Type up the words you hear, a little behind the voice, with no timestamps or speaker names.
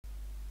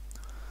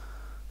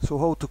So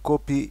how to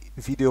copy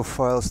video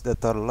files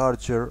that are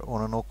larger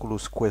on an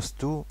Oculus Quest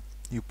 2?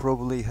 You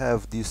probably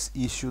have this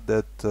issue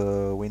that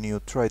when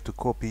you try to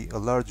copy a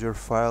larger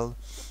file,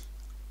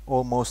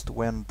 almost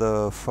when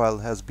the file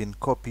has been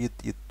copied,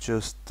 it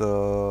just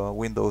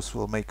Windows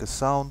will make a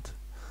sound,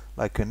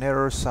 like an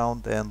error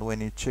sound, and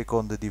when you check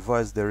on the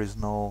device there is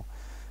no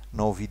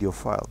video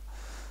file.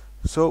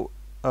 So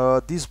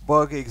this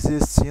bug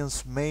exists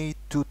since May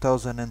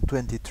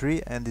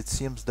 2023 and it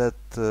seems that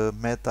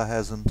Meta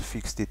hasn't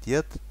fixed it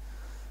yet.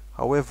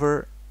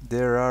 However,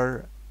 there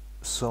are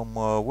some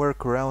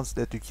workarounds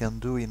that you can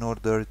do in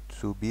order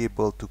to be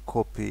able to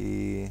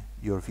copy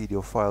your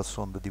video files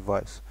on the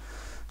device.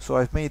 So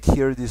I've made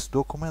here this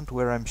document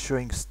where I'm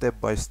showing step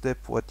by step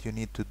what you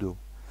need to do.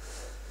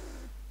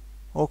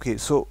 Okay,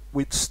 so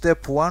with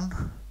step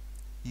 1,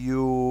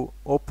 you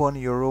open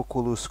your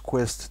Oculus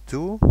Quest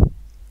 2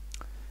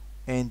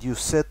 and you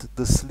set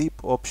the sleep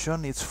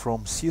option. It's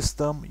from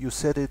system. You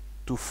set it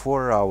to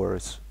 4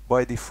 hours.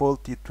 By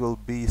default it will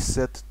be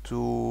set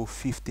to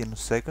 15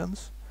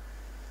 seconds.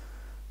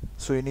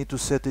 So you need to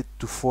set it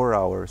to 4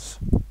 hours.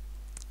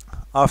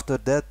 After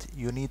that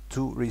you need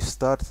to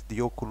restart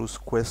the Oculus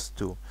Quest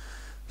 2.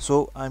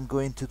 So I'm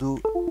going to do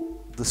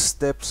the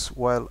steps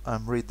while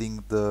I'm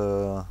reading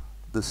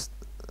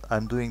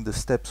I'm doing the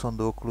steps on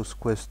the Oculus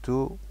Quest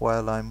 2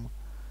 while I'm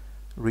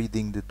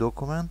reading the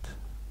document.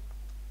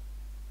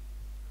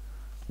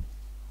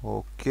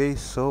 Okay,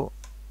 so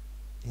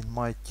in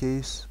my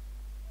case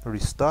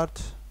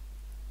restart,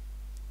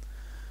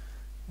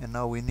 and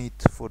now we need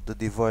for the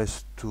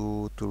device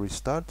to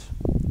restart.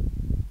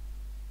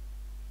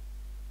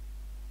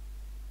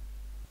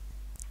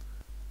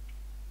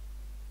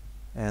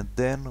 And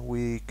then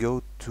we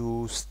go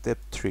to step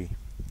 3.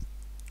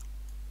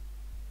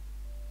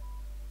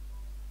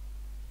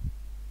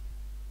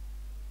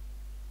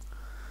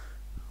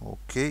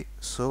 Okay,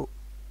 so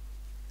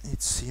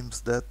it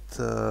seems that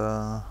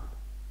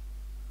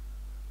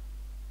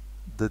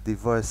the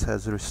device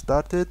has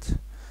restarted.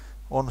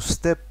 On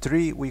step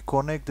 3 we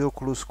connect the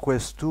Oculus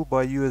Quest 2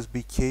 by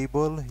USB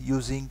cable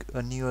using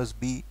an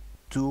USB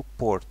 2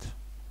 port.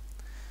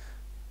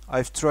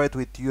 I've tried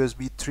with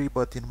USB 3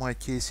 but in my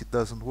case it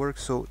doesn't work,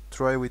 so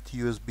try with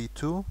USB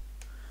 2.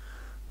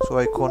 So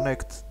I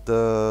connect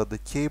the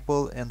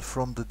cable and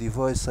from the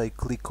device I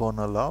click on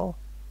allow.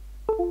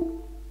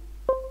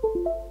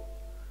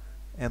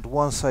 And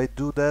once I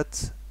do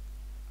that,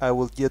 I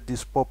will get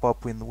this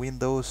pop-up in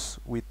Windows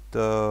with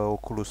the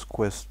Oculus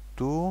Quest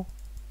 2.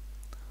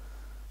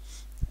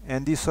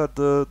 And these are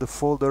the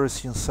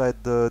folders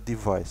inside the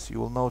device. You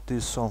will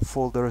notice some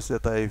folders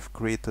that I've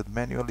created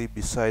manually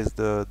besides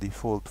the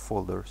default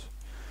folders.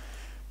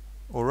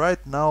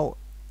 Alright, now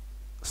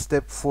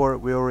step 4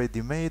 we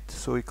already made,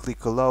 so we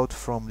click allow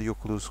from the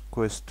Oculus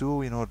Quest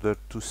 2 in order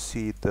to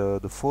see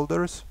the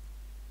folders.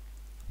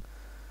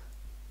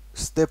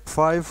 Step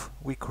 5,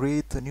 we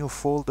create a new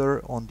folder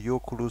on the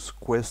Oculus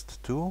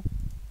Quest 2.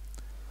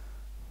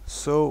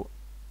 So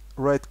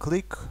right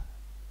click,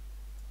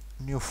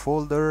 new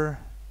folder,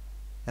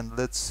 and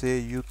let's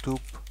say YouTube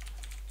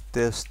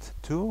test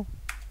 2,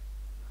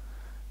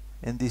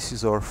 and this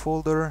is our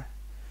folder.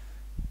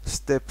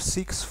 Step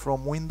 6,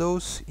 from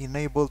Windows,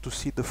 enable to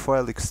see the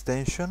file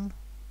extension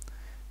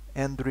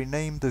and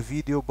rename the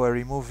video by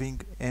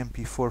removing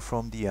MP4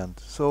 from the end.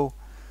 So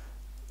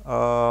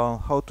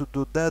how to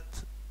do that?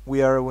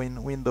 We are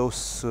in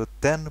Windows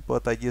 10,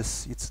 but I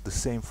guess it's the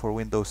same for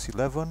Windows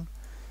 11.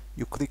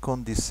 You click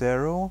on this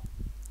arrow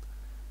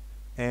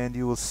and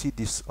you will see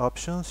these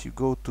options. You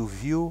go to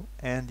View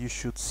and you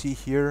should see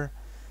here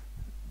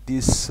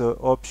this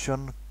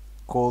option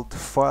called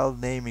File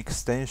Name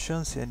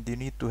Extensions, and you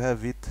need to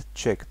have it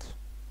checked.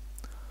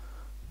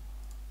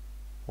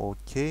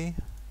 Okay,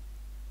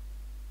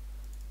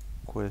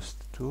 Quest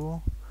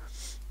 2.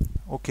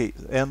 Okay,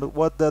 and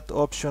what that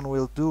option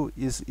will do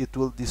is it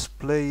will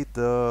display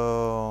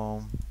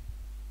the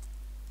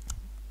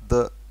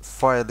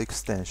file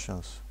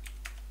extensions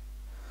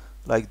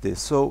like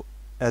this. So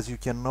as you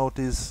can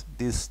notice,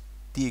 this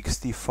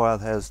txt file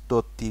has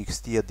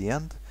 .txt at the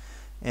end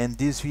and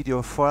this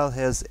video file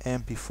has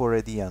MP4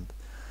 at the end.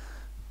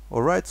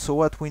 Alright, so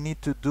what we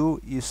need to do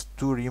is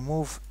to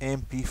remove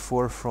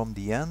MP4 from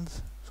the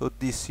end. So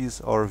this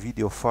is our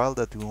video file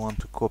that we want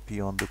to copy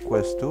on the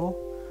Quest 2.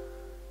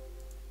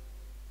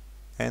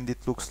 And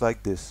it looks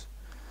like this.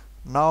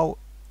 Now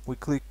we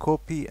click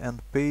copy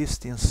and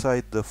paste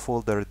inside the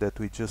folder that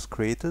we just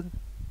created.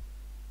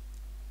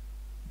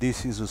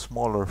 This is a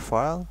smaller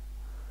file.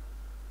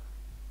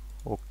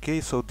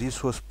 Okay, so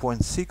this was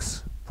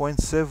 0.6,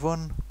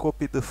 0.7,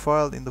 copy the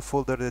file in the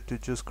folder that we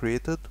just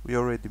created. We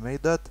already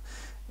made that.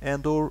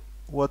 And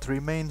what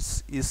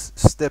remains is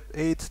step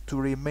 8,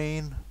 to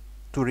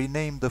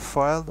rename the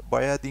file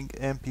by adding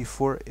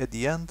MP4 at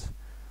the end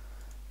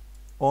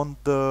on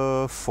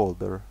the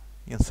folder,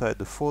 inside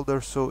the folder,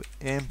 so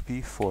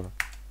MP4.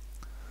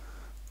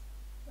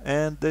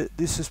 And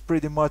this is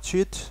pretty much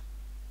it.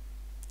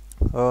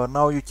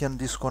 Now you can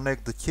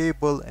disconnect the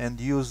cable and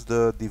use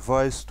the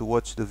device to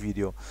watch the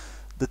video.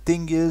 The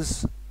thing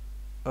is,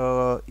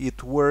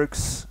 it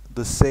works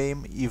the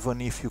same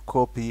even if you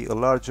copy a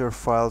larger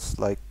files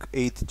like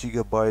 8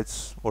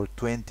 gigabytes or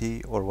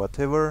 20 or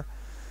whatever.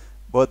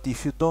 But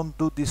if you don't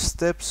do these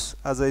steps,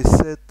 as I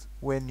said,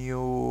 when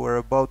you are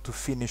about to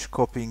finish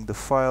copying the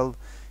file,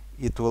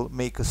 it will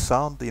make a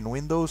sound in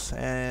Windows,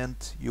 and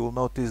you will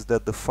notice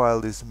that the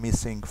file is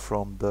missing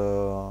from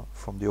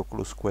the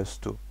Oculus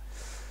Quest 2.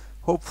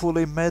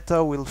 Hopefully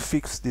Meta will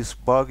fix this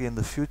bug in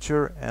the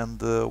future,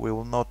 and we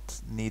will not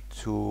need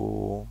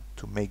to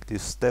make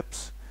these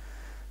steps,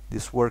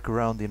 this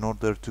workaround, in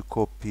order to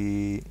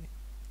copy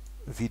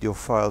video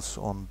files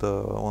on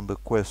the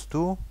Quest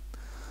 2.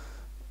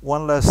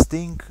 One last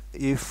thing,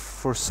 if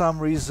for some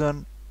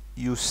reason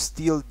you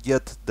still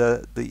get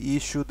the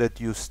issue that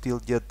you still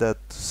get that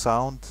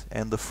sound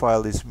and the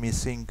file is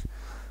missing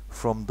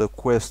from the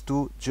Quest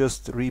 2,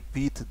 just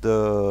repeat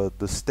the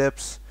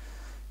steps.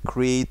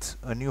 Create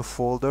a new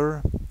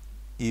folder.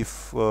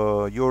 If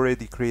you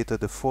already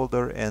created a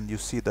folder and you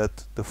see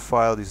that the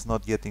file is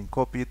not getting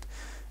copied,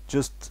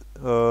 just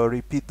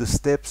repeat the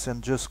steps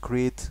and just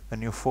create a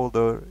new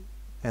folder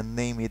and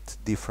name it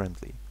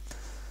differently.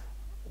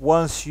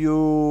 Once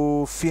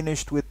you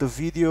finished with the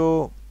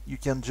video, you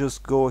can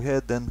just go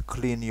ahead and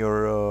clean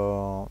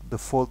your the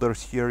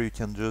folders here. You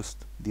can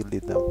just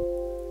delete them.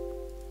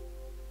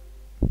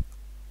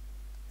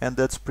 And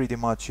that's pretty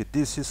much it.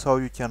 This is how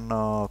you can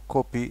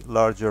copy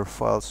larger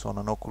files on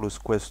an Oculus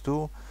Quest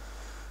 2.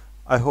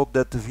 I hope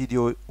that the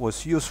video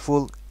was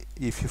useful.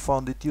 If you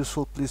found it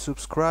useful, please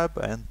subscribe,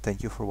 and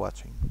thank you for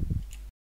watching.